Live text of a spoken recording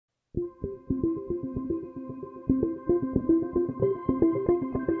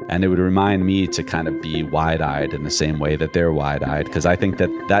And it would remind me to kind of be wide-eyed in the same way that they're wide-eyed, because I think that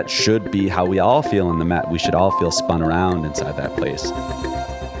that should be how we all feel in the Met. We should all feel spun around inside that place.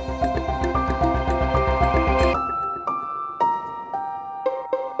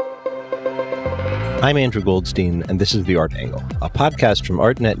 I'm Andrew Goldstein, and this is The Art Angle, a podcast from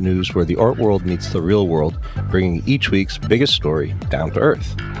ArtNet News where the art world meets the real world, bringing each week's biggest story down to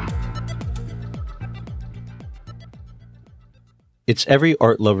earth. It's every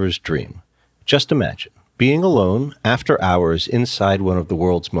art lover's dream. Just imagine being alone after hours inside one of the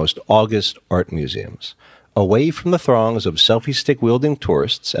world's most august art museums. Away from the throngs of selfie-stick-wielding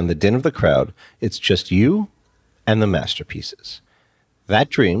tourists and the din of the crowd, it's just you and the masterpieces. That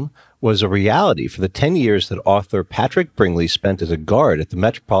dream was a reality for the 10 years that author Patrick Bringley spent as a guard at the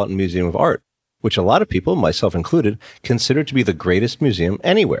Metropolitan Museum of Art, which a lot of people, myself included, consider to be the greatest museum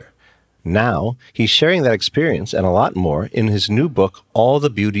anywhere. Now, he's sharing that experience and a lot more in his new book, All the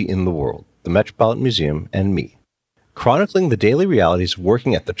Beauty in the World, The Metropolitan Museum and Me. Chronicling the daily realities of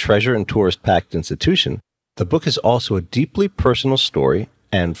working at the treasure and tourist-packed institution, the book is also a deeply personal story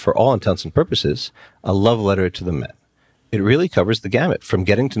and, for all intents and purposes, a love letter to the Met. It really covers the gamut, from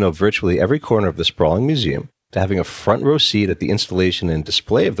getting to know virtually every corner of the sprawling museum, to having a front row seat at the installation and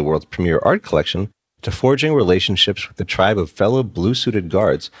display of the world's premier art collection, to forging relationships with the tribe of fellow blue-suited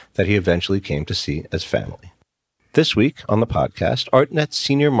guards that he eventually came to see as family. This week on the podcast, ArtNet's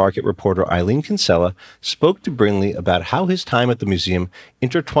senior market reporter Eileen Kinsella spoke to Bringley about how his time at the museum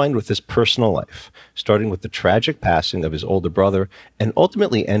intertwined with his personal life, starting with the tragic passing of his older brother and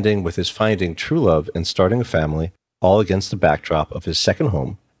ultimately ending with his finding true love and starting a family, all against the backdrop of his second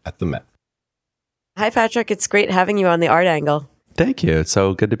home at the Met. Hi, Patrick. It's great having you on The Art Angle. Thank you. It's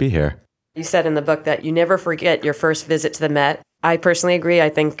so good to be here. You said in the book that you never forget your first visit to the Met. I personally agree. I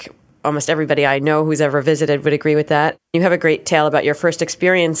think almost everybody I know who's ever visited would agree with that. You have a great tale about your first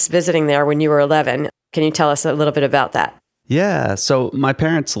experience visiting there when you were 11. Can you tell us a little bit about that? Yeah, so my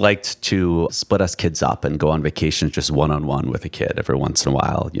parents liked to split us kids up and go on vacations just one-on-one with a kid every once in a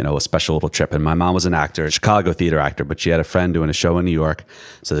while, you know, a special little trip. And my mom was an actor, a Chicago theater actor, but she had a friend doing a show in New York.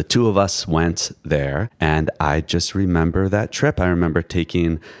 So the two of us went there, and I just remember that trip. I remember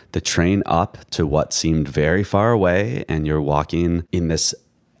taking the train up to what seemed very far away, and you're walking in this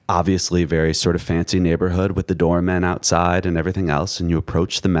obviously very sort of fancy neighborhood with the doormen outside and everything else. And you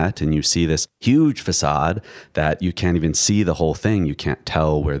approach the Met and you see this huge facade that you can't even see the whole thing. You can't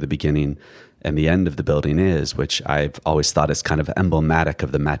tell where the beginning and the end of the building is, which I've always thought is kind of emblematic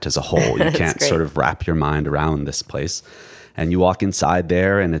of the Met as a whole. You can't sort of wrap your mind around this place. And you walk inside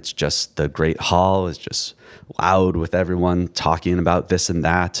there and it's just the Great Hall is just loud with everyone talking about this and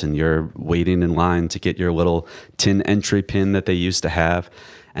that. And you're waiting in line to get your little tin entry pin that they used to have.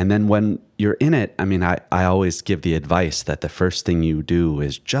 And then when you're in it, I mean, I always give the advice that the first thing you do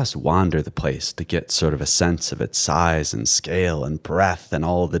is just wander the place to get sort of a sense of its size and scale and breadth and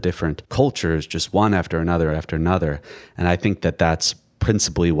all the different cultures, just one after another after another. And I think that that's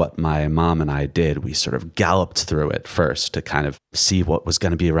principally what my mom and I did. We sort of galloped through it first to kind of see what was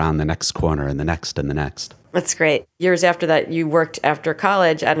going to be around the next corner and the next and the next. That's great. Years after that, you worked after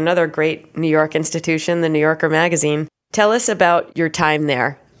college at another great New York institution, the New Yorker magazine. Tell us about your time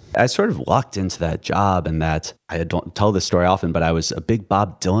there. I sort of lucked into that job, and that I don't tell this story often, but I was a big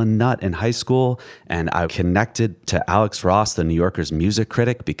Bob Dylan nut in high school, and I connected to Alex Ross, the New Yorker's music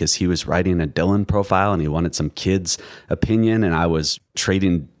critic, because he was writing a Dylan profile and he wanted some kid's opinion, and I was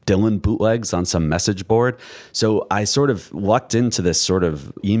trading Dylan bootlegs on some message board. So I sort of lucked into this sort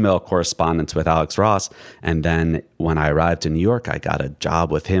of email correspondence with Alex Ross. And then when I arrived in New York, I got a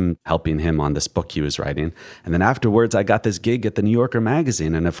job with him, helping him on this book he was writing. And then afterwards, I got this gig at the New Yorker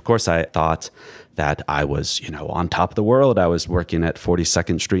magazine. And of course, I thought that I was, you know, on top of the world. I was working at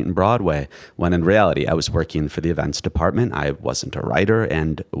 42nd Street and Broadway, when in reality, I was working for the events department. I wasn't a writer,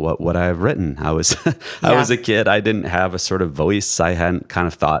 and what would I have written? I was I was a kid. I didn't have a sort of voice. I hadn't kind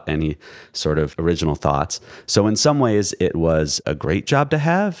of thought any sort of original thoughts. So in some ways, it was a great job to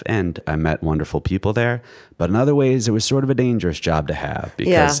have, and I met wonderful people there. But in other ways, it was sort of a dangerous job to have,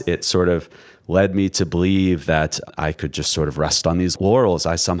 because it sort of led me to believe that I could just sort of rest on these laurels.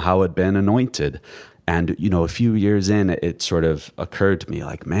 I somehow had been anointed. And, you know, a few years in, it sort of occurred to me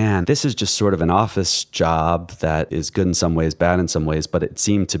like, man, this is just sort of an office job that is good in some ways, bad in some ways, but it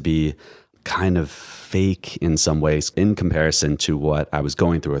seemed to be kind of fake in some ways in comparison to what I was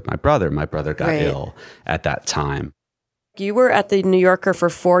going through with my brother. My brother got ill at that time. You were at the New Yorker for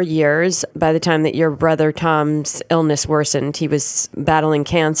 4 years by the time that your brother Tom's illness worsened. He was battling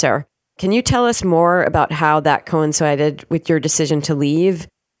cancer. Can you tell us more about how that coincided with your decision to leave?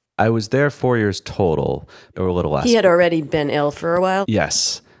 I was there 4 years total, or a little less. He had already been ill for a while?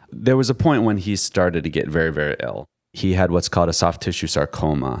 Yes. there was a point when he started to get very, very ill. He had what's called a soft tissue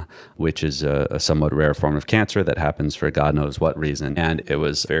sarcoma, which is a somewhat rare form of cancer that happens for God knows what reason. And it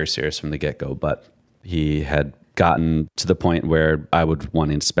was very serious from the get-go. But he had gotten to the point where I would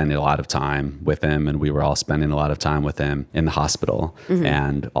want to spend a lot of time with him, and we were all spending a lot of time with him in the hospital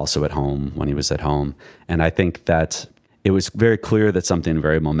and also at home when he was at home. And I think that it was very clear that something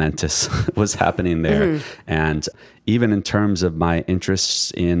very momentous was happening there. And even in terms of my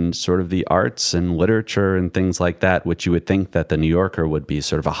interests in sort of the arts and literature and things like that, which you would think that the New Yorker would be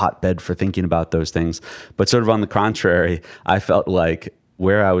sort of a hotbed for thinking about those things. But sort of on the contrary, I felt like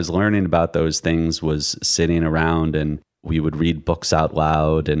where I was learning about those things was sitting around, and we would read books out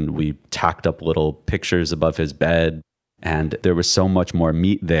loud, and we tacked up little pictures above his bed. And there was so much more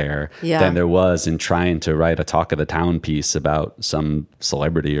meat there than there was in trying to write a talk of the town piece about some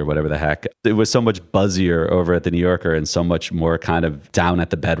celebrity or whatever the heck. It was so much buzzier over at the New Yorker and so much more kind of down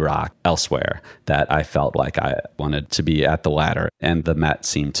at the bedrock elsewhere that I felt like I wanted to be at the latter. And the Met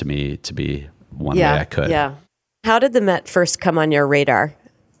seemed to me to be one way I could. Yeah. How did the Met first come on your radar?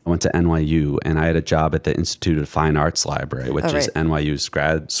 I went to NYU, and I had a job at the Institute of Fine Arts Library, which is NYU's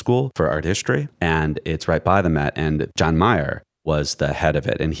grad school for art history. And it's right by the Met. And John Meyer was the head of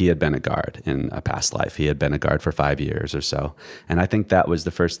it. And he had been a guard in a past life. He had been a guard for 5 years or so. And I think that was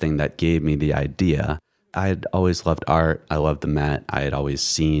the first thing that gave me the idea. I had always loved art. I loved the Met. I had always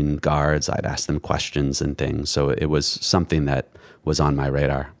seen guards. I'd ask them questions and things. So it was something that was on my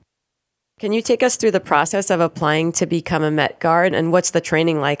radar. Can you take us through the process of applying to become a Met Guard, and what's the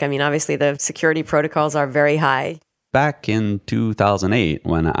training like? I mean, obviously the security protocols are very high. Back in 2008,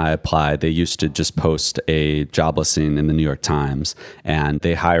 when I applied, they used to just post a job listing in the New York Times, and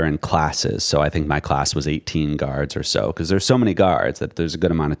they hire in classes. So I think my class was 18 guards or so, because there's so many guards that there's a good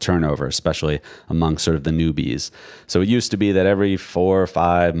amount of turnover, especially among sort of the newbies. So it used to be that every 4 or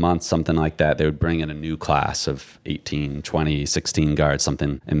 5 months, something like that, they would bring in a new class of 18, 20, 16 guards,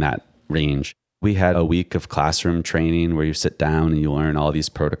 something in that range. We had a week of classroom training where you sit down and you learn all these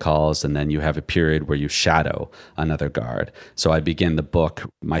protocols, and then you have a period where you shadow another guard. So I begin the book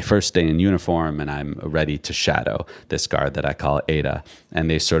my first day in uniform, and I'm ready to shadow this guard that I call Ada. And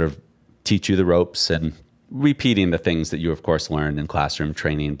they sort of teach you the ropes and repeating the things that you, of course, learned in classroom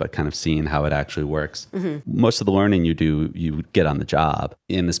training, but kind of seeing how it actually works. Most of the learning you do, you get on the job.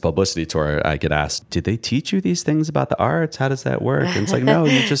 In this publicity tour, I get asked, did they teach you these things about the arts? How does that work? And it's like, no,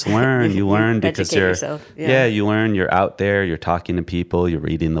 you just learn. You learn because you're, you learn, you're out there, you're talking to people, you're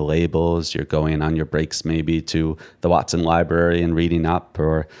reading the labels, you're going on your breaks maybe to the Watson Library and reading up,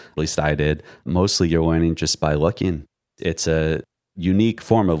 or at least I did. Mostly you're learning just by looking. It's a unique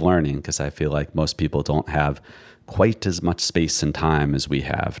form of learning because I feel like most people don't have quite as much space and time as we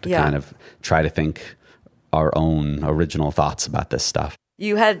have to kind of try to think our own original thoughts about this stuff.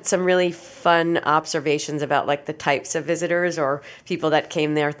 You had some really fun observations about like the types of visitors or people that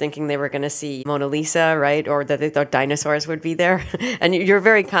came there thinking they were going to see Mona Lisa, right? Or that they thought dinosaurs would be there. And you're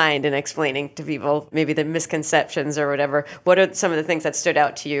very kind in explaining to people maybe the misconceptions or whatever. What are some of the things that stood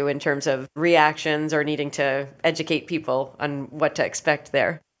out to you in terms of reactions or needing to educate people on what to expect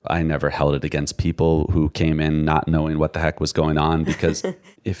there? I never held it against people who came in not knowing what the heck was going on, because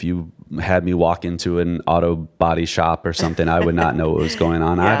if you had me walk into an auto body shop or something, I would not know what was going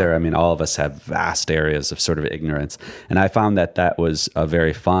on either. I mean, all of us have vast areas of sort of ignorance. And I found that that was a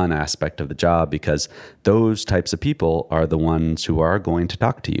very fun aspect of the job, because those types of people are the ones who are going to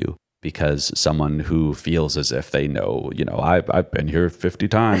talk to you. Because someone who feels as if they know, I've been here 50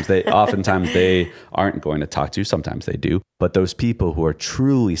 times, oftentimes they aren't going to talk to you. Sometimes they do. But those people who are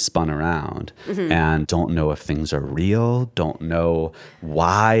truly spun around and don't know if things are real, don't know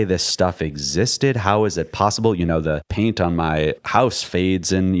why this stuff existed, how is it possible? The paint on my house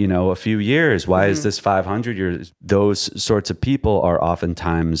fades in, a few years. Why is this 500 years? Those sorts of people are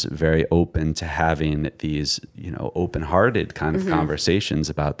oftentimes very open to having these, open-hearted kind of conversations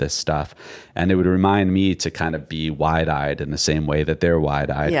about this stuff. And it would remind me to kind of be wide-eyed in the same way that they're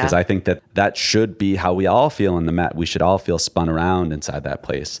wide-eyed, because I think that should be how we all feel in the Met. We should all feel spun around inside that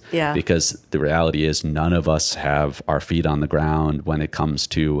place, because the reality is none of us have our feet on the ground when it comes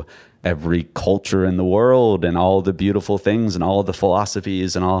to every culture in the world and all the beautiful things and all the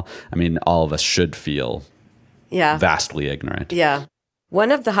philosophies and all of us should feel vastly ignorant.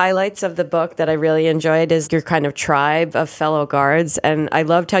 One of the highlights of the book that I really enjoyed is your kind of tribe of fellow guards. And I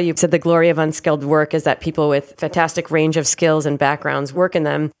loved how you said the glory of unskilled work is that people with fantastic range of skills and backgrounds work in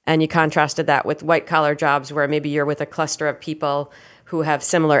them. And you contrasted that with white collar jobs where maybe you're with a cluster of people who have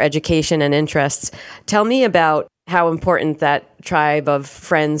similar education and interests. Tell me about how important that tribe of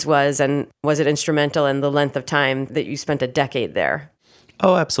friends was, and was it instrumental in the length of time that you spent a decade there?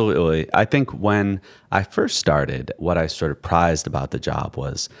 Oh, absolutely. I think when I first started, what I sort of prized about the job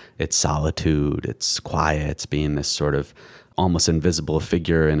was its solitude, its quiet, being this sort of almost invisible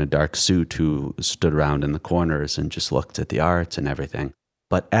figure in a dark suit who stood around in the corners and just looked at the art and everything.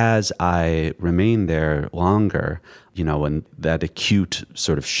 But as I remained there longer, when that acute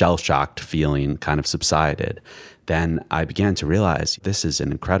sort of shell-shocked feeling kind of subsided, then I began to realize this is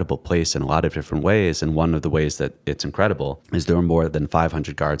an incredible place in a lot of different ways. And one of the ways that it's incredible is there are more than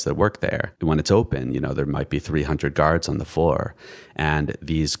 500 guards that work there. When it's open, there might be 300 guards on the floor. And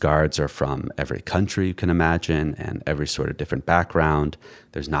these guards are from every country you can imagine and every sort of different background.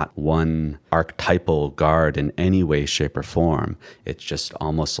 There's not one archetypal guard in any way, shape, or form. It's just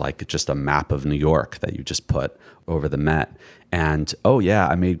almost like just a map of New York that you just put over the Met. And oh yeah,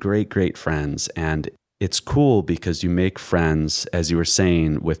 I made great, great friends. And it's cool because you make friends, as you were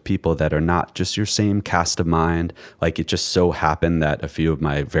saying, with people that are not just your same cast of mind. Like it just so happened that a few of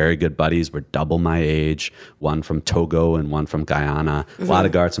my very good buddies were double my age, one from Togo and one from Guyana, a lot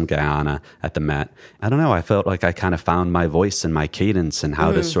of guards from Guyana at the Met. I don't know, I felt like I kind of found my voice and my cadence and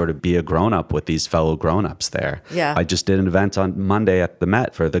how to sort of be a grown-up with these fellow grown-ups there. Yeah. I just did an event on Monday at the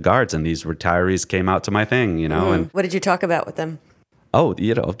Met for the guards, and these retirees came out to my thing, and what did you talk about with them? Oh,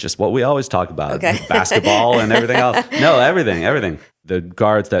 just what we always talk about, okay. Basketball and everything else. No, everything. The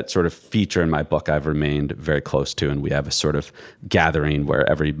guards that sort of feature in my book, I've remained very close to, and we have a sort of gathering where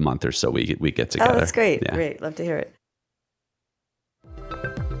every month or so we get together. Oh, that's great. Yeah. Great. Love to hear it.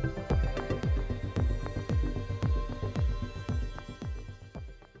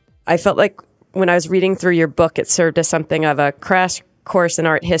 I felt like when I was reading through your book, it served as something of a crash course in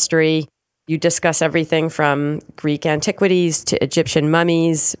art history. You discuss everything from Greek antiquities to Egyptian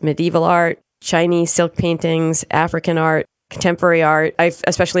mummies, medieval art, Chinese silk paintings, African art, contemporary art. I've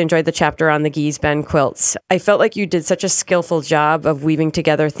especially enjoyed the chapter on the Guise Ben quilts. I felt like you did such a skillful job of weaving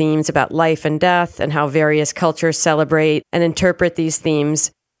together themes about life and death and how various cultures celebrate and interpret these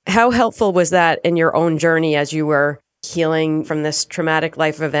themes. How helpful was that in your own journey as you were healing from this traumatic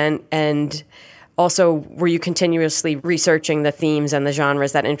life event? And also, were you continuously researching the themes and the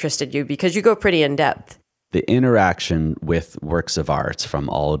genres that interested you? Because you go pretty in depth. The interaction with works of art from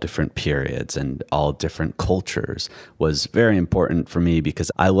all different periods and all different cultures was very important for me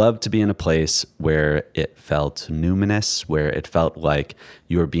because I love to be in a place where it felt numinous, where it felt like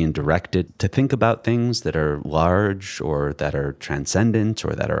you were being directed to think about things that are large or that are transcendent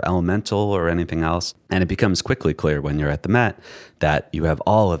or that are elemental or anything else. And it becomes quickly clear when you're at the Met that you have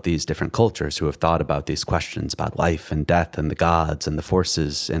all of these different cultures who have thought about these questions about life and death and the gods and the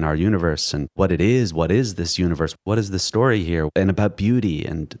forces in our universe and what is this universe, what is the story here, and about beauty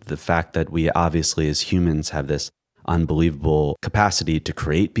and the fact that we obviously as humans have this unbelievable capacity to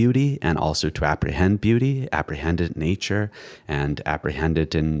create beauty and also to apprehend beauty, apprehend it in nature and apprehend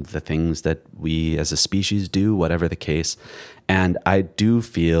it in the things that we as a species do, whatever the case. And I do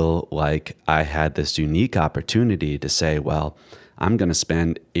feel like I had this unique opportunity to say, well, I'm going to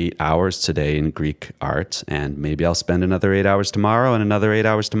spend 8 hours today in Greek art, and maybe I'll spend another 8 hours tomorrow and another 8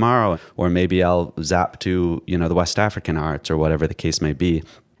 hours tomorrow, or maybe I'll zap to, the West African arts or whatever the case may be.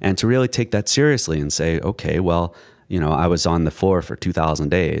 And to really take that seriously and say, okay, well, I was on the floor for 2,000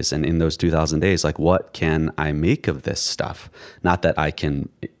 days, and in those 2,000 days, like, what can I make of this stuff? Not that I can,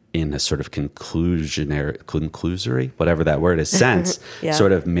 in a sort of conclusory, whatever that word is, sense, yeah.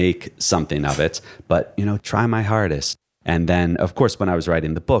 sort of make something of it, but, try my hardest. And then, of course, when I was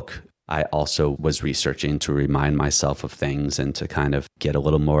writing the book, I also was researching to remind myself of things and to kind of get a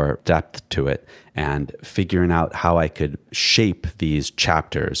little more depth to it and figuring out how I could shape these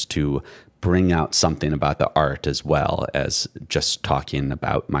chapters to bring out something about the art as well as just talking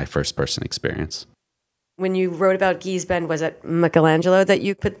about my first person experience. When you wrote about Guise Ben, was it Michelangelo that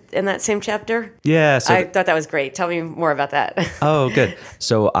you put in that same chapter? Yeah. I thought that was great. Tell me more about that. Oh, good.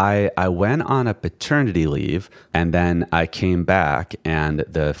 So I went on a paternity leave and then I came back, and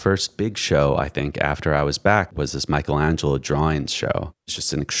the first big show, I think, after I was back was this Michelangelo drawings show. It's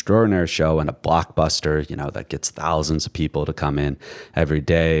just an extraordinary show and a blockbuster, that gets thousands of people to come in every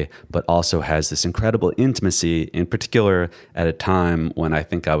day, but also has this incredible intimacy, in particular at a time when I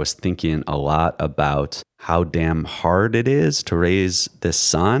think I was thinking a lot about how damn hard it is to raise this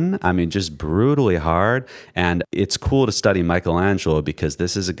son. I mean, just brutally hard. And it's cool to study Michelangelo because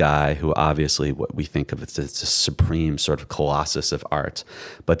this is a guy who obviously what we think of as a supreme sort of colossus of art.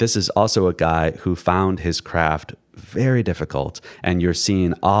 But this is also a guy who found his craft very difficult, and you're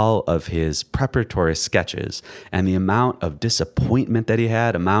seeing all of his preparatory sketches and the amount of disappointment that he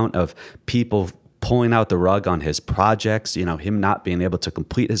had, amount of people pulling out the rug on his projects, him not being able to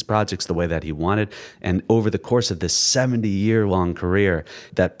complete his projects the way that he wanted. And over the course of this 70-year-long career,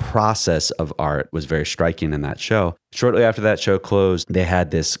 that process of art was very striking in that show. Shortly after that show closed, they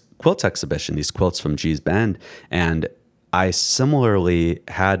had this quilt exhibition, these quilts from Gee's Bend. And I similarly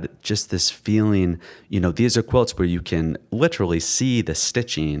had just this feeling, these are quilts where you can literally see the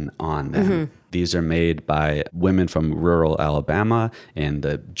stitching on them. Mm-hmm. These are made by women from rural Alabama in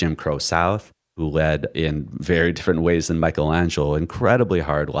the Jim Crow South, who led in very different ways than Michelangelo, incredibly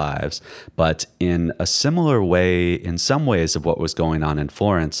hard lives. But in a similar way, in some ways of what was going on in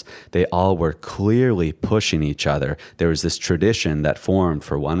Florence, they all were clearly pushing each other. There was this tradition that formed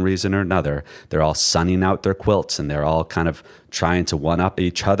for one reason or another. They're all sunning out their quilts, and they're all kind of trying to one-up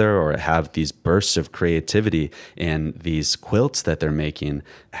each other or have these bursts of creativity. And these quilts that they're making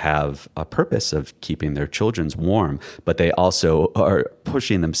have a purpose of keeping their children's warm, but they also are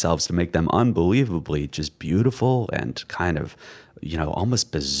pushing themselves to make them unbelievably just beautiful and kind of,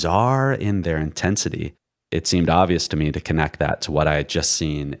 almost bizarre in their intensity. It seemed obvious to me to connect that to what I had just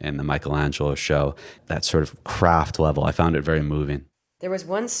seen in the Michelangelo show, that sort of craft level. I found it very moving. There was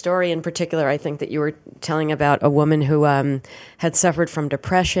one story in particular, I think, that you were telling about a woman who had suffered from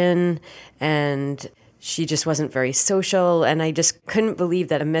depression, and she just wasn't very social. And I just couldn't believe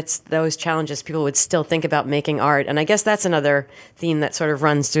that amidst those challenges, people would still think about making art. And I guess that's another theme that sort of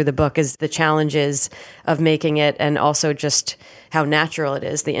runs through the book, is the challenges of making it, and also just how natural it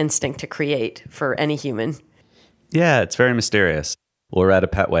is, the instinct to create for any human. Yeah, it's very mysterious. Loretta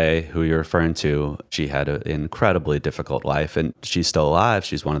Petway, who you're referring to, she had an incredibly difficult life, and she's still alive.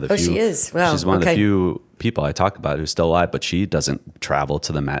 She's one of the few. She is? Wow. She's one of the few people I talk about who's still alive, but she doesn't travel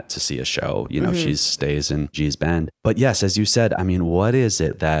to the Met to see a show. She stays in Gee's Bend. But yes, as you said, what is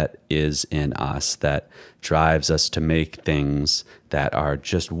it that is in us that drives us to make things that are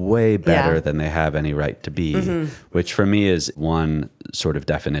just way better than they have any right to be, which for me is one sort of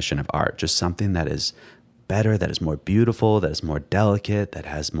definition of art, just something that is better, that is more beautiful, that is more delicate, that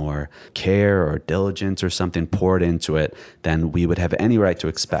has more care or diligence or something poured into it than we would have any right to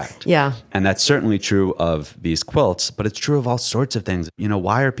expect. Yeah. And that's certainly true of these quilts, but it's true of all sorts of things.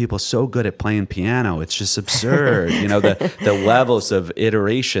 Why are people so good at playing piano? It's just absurd, the levels of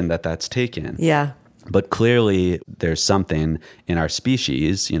iteration that's taken. Yeah. But clearly there's something in our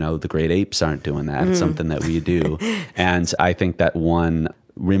species, the great apes aren't doing that. It's something that we do. And I think that one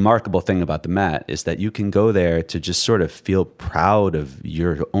remarkable thing about the Met is that you can go there to just sort of feel proud of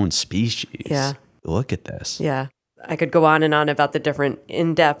your own species. Yeah. Look at this. Yeah. I could go on and on about the different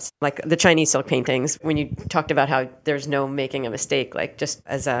in-depths, like the Chinese silk paintings, when you talked about how there's no making a mistake, like just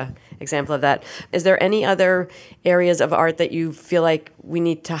as a example of that. Is there any other areas of art that you feel like we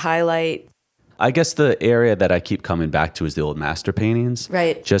need to highlight? I guess the area that I keep coming back to is the old master paintings.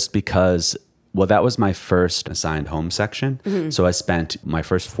 Right. Just because, well, that was my first assigned home section. So I spent my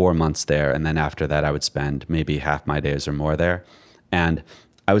first 4 months there. And then after that, I would spend maybe half my days or more there. And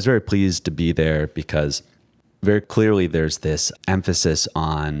I was very pleased to be there because very clearly there's this emphasis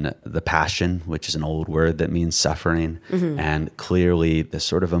on the passion, which is an old word that means suffering. And clearly the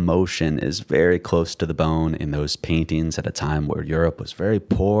sort of emotion is very close to the bone in those paintings at a time where Europe was very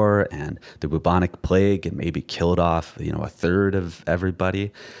poor and the bubonic plague had maybe killed off, a third of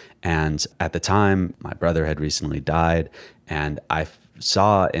everybody. And at the time, my brother had recently died, and I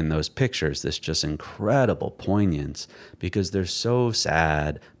saw in those pictures this just incredible poignance because they're so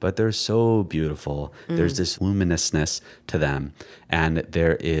sad, but they're so beautiful. There's this luminousness to them, and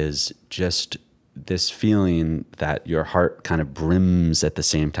there is just this feeling that your heart kind of brims at the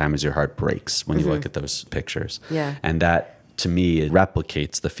same time as your heart breaks when you look at those pictures. Yeah. And that, to me, it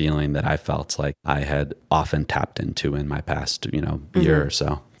replicates the feeling that I felt like I had often tapped into in my past, year or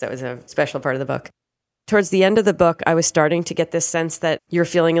so. That was a special part of the book. Towards the end of the book, I was starting to get this sense that you're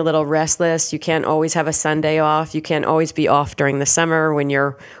feeling a little restless. You can't always have a Sunday off. You can't always be off during the summer when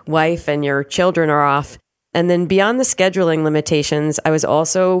your wife and your children are off. And then beyond the scheduling limitations, I was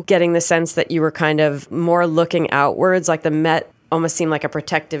also getting the sense that you were kind of more looking outwards, like the Met almost seemed like a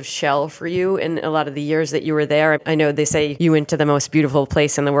protective shell for you in a lot of the years that you were there. I know they say you went to the most beautiful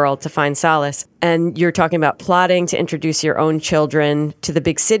place in the world to find solace. And you're talking about plotting to introduce your own children to the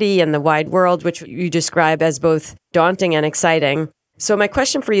big city and the wide world, which you describe as both daunting and exciting. So my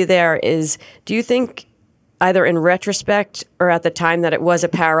question for you there is, do you think either in retrospect or at the time that it was a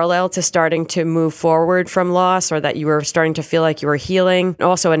parallel to starting to move forward from loss, or that you were starting to feel like you were healing?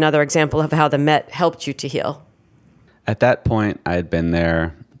 Also another example of how the Met helped you to heal. At that point, I had been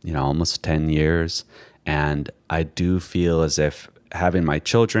there, almost 10 years. And I do feel as if having my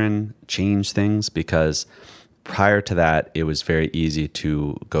children changed things, because prior to that, it was very easy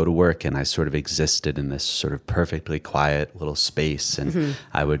to go to work, and I sort of existed in this sort of perfectly quiet little space. And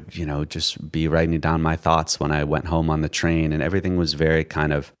I would, just be writing down my thoughts when I went home on the train, and everything was very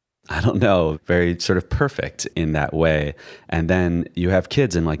kind of, I don't know, very sort of perfect in that way. And then you have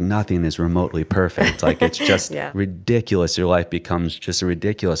kids and like nothing is remotely perfect. Like it's just ridiculous. Your life becomes just a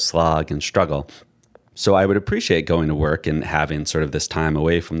ridiculous slog and struggle. So I would appreciate going to work and having sort of this time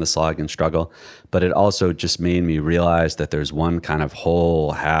away from the slog and struggle. But it also just made me realize that there's one kind of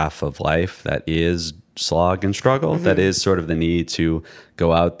whole half of life that is slog and struggle, that is sort of the need to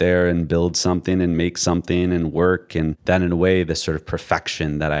go out there and build something and make something and work. And that in a way, this sort of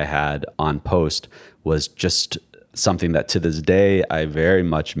perfection that I had on post was just something that to this day I very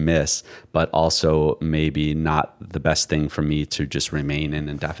much miss, but also maybe not the best thing for me to just remain in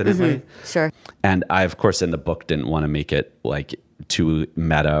indefinitely. Sure. And I, of course, in the book didn't want to make it like too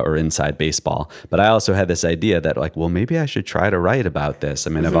meta or inside baseball, but I also had this idea that like, well, maybe I should try to write about this. I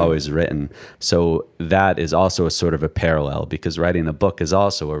mean, I've always written. So that is also a sort of a parallel, because writing a book is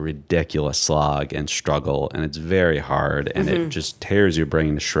also a ridiculous slog and struggle, and it's very hard, and it just tears your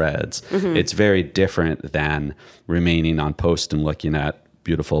brain to shreds. It's very different than remaining on post and looking at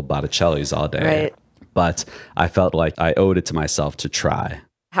beautiful Botticellis all day. Right. But I felt like I owed it to myself to try.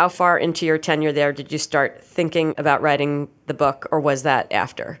 How far into your tenure there did you start thinking about writing the book, or was that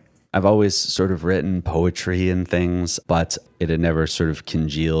after? I've always sort of written poetry and things, but it had never sort of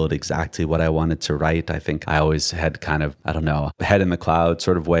congealed exactly what I wanted to write. I think I always had kind of, I don't know, head in the cloud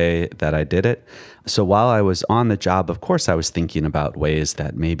sort of way that I did it. So while I was on the job, of course, I was thinking about ways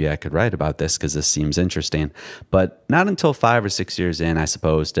that maybe I could write about this because this seems interesting. But not until 5 or 6 years in, I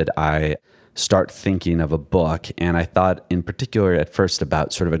suppose, did I start thinking of a book. And I thought in particular at first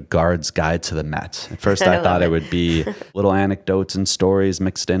about sort of a guard's guide to the Met. At first I thought it would be little anecdotes and stories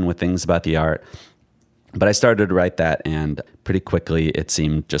mixed in with things about the art. But I started to write that, and pretty quickly it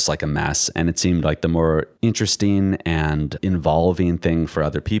seemed just like a mess. And it seemed like the more interesting and involving thing for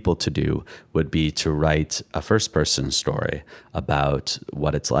other people to do would be to write a first-person story about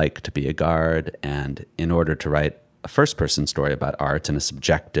what it's like to be a guard. And in order to write a first-person story about art and a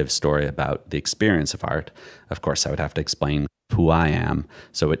subjective story about the experience of art, of course, I would have to explain who I am.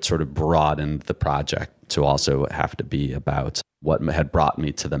 So it sort of broadened the project to also have to be about what had brought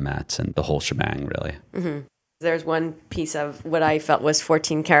me to the Met and the whole shebang, really. There's one piece of what I felt was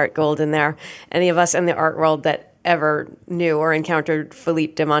 14 karat gold in there. Any of us in the art world that ever knew or encountered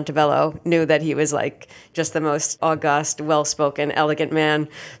Philippe de Montebello knew that he was like just the most august, well-spoken, elegant man.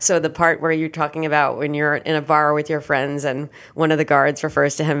 So the part where you're talking about when you're in a bar with your friends and one of the guards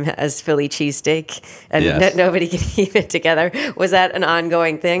refers to him as Philly cheesesteak and nobody can keep it together, was that an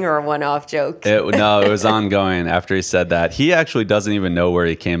ongoing thing or a one-off joke? No, it was ongoing. After he said that, he actually doesn't even know where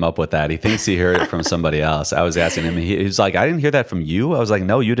he came up with that. He thinks he heard it from somebody else. I was asking him, he was like, I didn't hear that from you. I was like,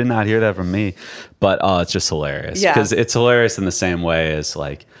 no, you did not hear that from me. But it's just hilarious. Because it's hilarious in the same way as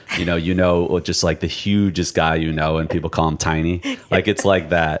like, just like the hugest guy and people call him tiny. Like it's like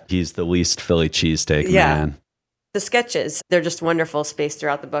that. He's the least Philly cheesesteak man. The sketches, they're just wonderful spaced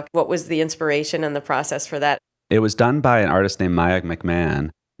throughout the book. What was the inspiration and the process for that? It was done by an artist named Maya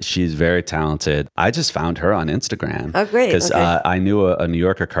McMahon. She's very talented. I just found her on Instagram. Oh, great. Because I knew a New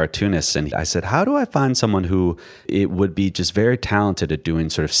Yorker cartoonist, and I said, how do I find someone who it would be just very talented at doing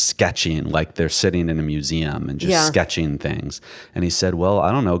sort of sketching, like they're sitting in a museum and just sketching things? And he said, well,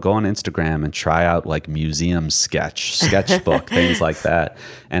 I don't know, go on Instagram and try out like museum sketchbook, things like that.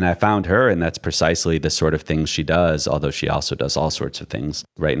 And I found her, and that's precisely the sort of things she does, although she also does all sorts of things.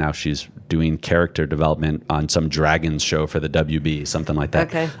 Right now, she's doing character development on some dragons show for the WB, something like that.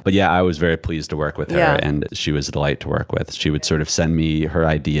 Okay. But yeah, I was very pleased to work with her, and she was a delight to work with. She would sort of send me her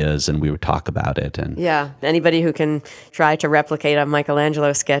ideas, and we would talk about it. And anybody who can try to replicate a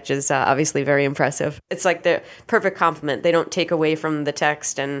Michelangelo sketch is obviously very impressive. It's like the perfect complement. They don't take away from the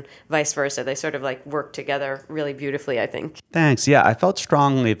text and vice versa. They sort of like work together really beautifully, I think. Thanks. Yeah, I felt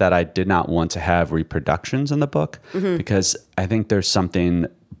strongly that I did not want to have reproductions in the book because I think there's something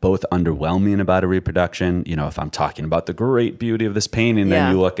both underwhelming about a reproduction. If I'm talking about the great beauty of this painting,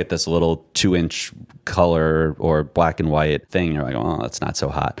 then you look at this little 2-inch color or black and white thing, you're like, oh, that's not so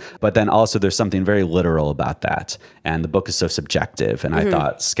hot. But then also there's something very literal about that. And the book is so subjective, and I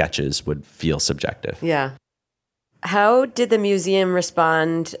thought sketches would feel subjective. Yeah. How did the museum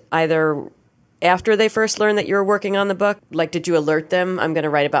respond either after they first learned that you were working on the book? Like, did you alert them, I'm going to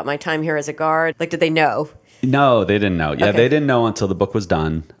write about my time here as a guard? Like, did they know? No, they didn't know. Yeah, they didn't know until the book was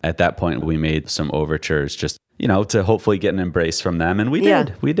done. At that point, we made some overtures, just, to hopefully get an embrace from them. And we Yeah.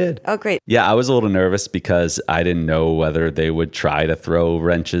 did. We did. Oh, great. Yeah, I was a little nervous because I didn't know whether they would try to throw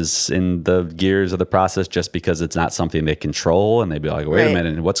wrenches in the gears of the process just because it's not something they control. And they'd be like, wait Right. a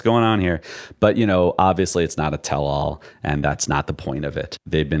minute, what's going on here? But, obviously it's not a tell-all, and that's not the point of it.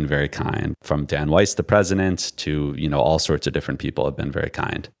 They've been very kind. From Dan Weiss, the president, to, all sorts of different people have been very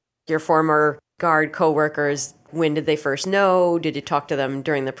kind. Your former guard coworkers, when did they first know? Did you talk to them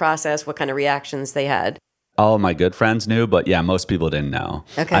during the process? What kind of reactions they had? All of my good friends knew, but yeah, most people didn't know.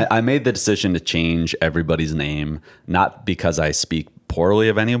 Okay. I made the decision to change everybody's name, not because I speak poorly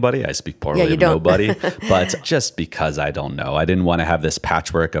of anybody. I speak poorly of nobody, but just because I don't know. I didn't want to have this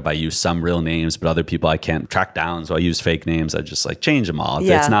patchwork of I use some real names, but other people I can't track down, so I use fake names. I just change them all.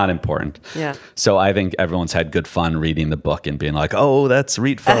 Yeah. It's not important. Yeah. So I think everyone's had good fun reading the book and being like, oh, that's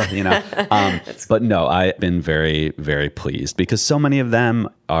Ritva, But no, I've been very, very pleased because so many of them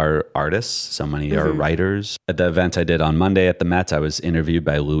are artists. So many are writers. At the event I did on Monday at the Met, I was interviewed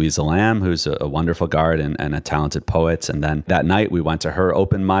by Louisa Lamb, who's a wonderful guard and a talented poet. And then that night we went to her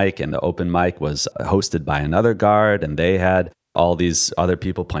open mic, and the open mic was hosted by another guard, and they had all these other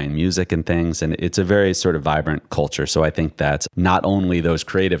people playing music and things. And it's a very sort of vibrant culture. So I think that not only those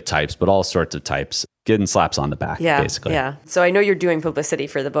creative types, but all sorts of types getting slaps on the back, basically. Yeah. So I know you're doing publicity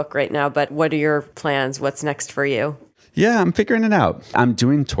for the book right now, but what are your plans? What's next for you? Yeah, I'm figuring it out. I'm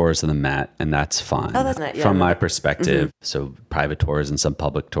doing tours of the Met, and that's fun. Oh, that's nice. Yeah, from my perspective. So private tours and some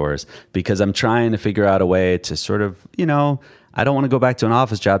public tours, because I'm trying to figure out a way to sort of, I don't want to go back to an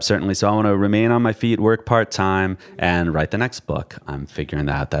office job, certainly. So I want to remain on my feet, work part-time, and write the next book. I'm figuring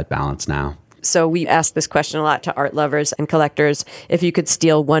out that balance now. So we ask this question a lot to art lovers and collectors. If you could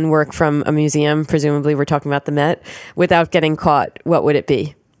steal one work from a museum, presumably we're talking about the Met, without getting caught, what would it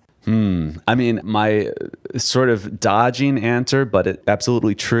be? I mean, my sort of dodging answer, but it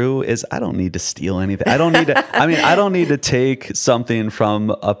absolutely true, is I don't need to steal anything. I don't need to, I don't need to take something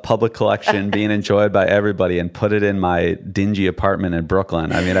from a public collection being enjoyed by everybody and put it in my dingy apartment in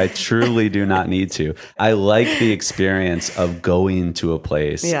Brooklyn. I mean, I truly do not need to. I like the experience of going to a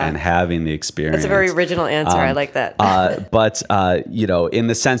place and having the experience. That's a very original answer. I like that. But in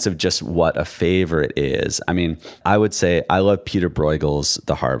the sense of just what a favorite is, I mean, I would say I love Peter Bruegel's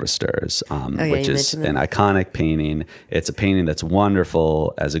The Harvesters, which is an iconic painting. It's a painting that's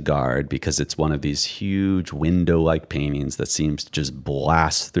wonderful as a guard because it's one of these huge window-like paintings that seems to just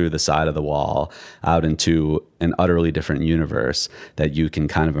blast through the side of the wall out into an utterly different universe that you can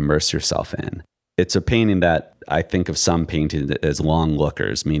kind of immerse yourself in. It's a painting that I think of some paintings as long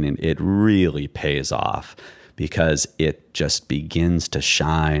lookers, meaning it really pays off because it just begins to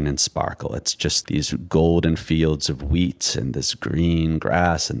shine and sparkle. It's just these golden fields of wheat and this green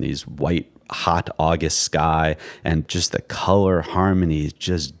grass and these white, hot August sky, and just the color harmony is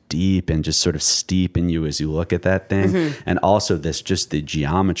just deep and just sort of steep in you as you look at that thing. And also just the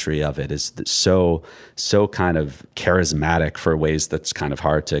geometry of it is so kind of charismatic for ways that's kind of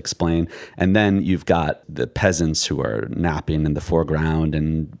hard to explain. And then you've got the peasants who are napping in the foreground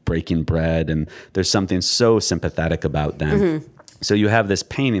and breaking bread, and there's something so sympathetic about them. So you have this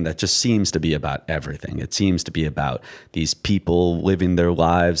painting that just seems to be about everything. It seems to be about these people living their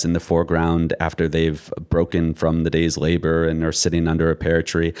lives in the foreground after they've broken from the day's labor and are sitting under a pear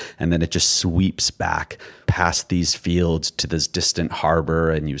tree. And then it just sweeps back past these fields to this distant harbor,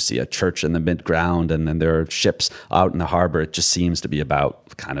 and you see a church in the midground, and then there are ships out in the harbor. It just seems to be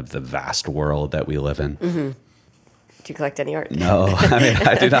about kind of the vast world that we live in. Do you collect any art? No, I mean,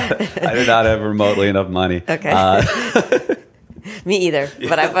 I do not have remotely enough money. Okay. Me either,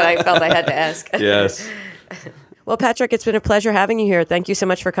 but I felt I had to ask. Yes. Well, Patrick, it's been a pleasure having you here. Thank you so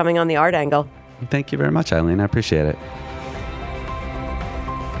much for coming on The Art Angle. Thank you very much, Eileen. I appreciate it.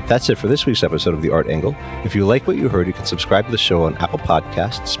 That's it for this week's episode of The Art Angle. If you like what you heard, you can subscribe to the show on Apple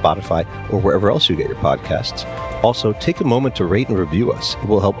Podcasts, Spotify, or wherever else you get your podcasts. Also, take a moment to rate and review us. It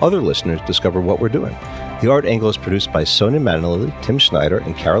will help other listeners discover what we're doing. The Art Angle is produced by Sonia Manley, Tim Schneider,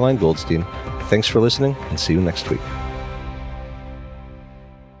 and Caroline Goldstein. Thanks for listening, and see you next week.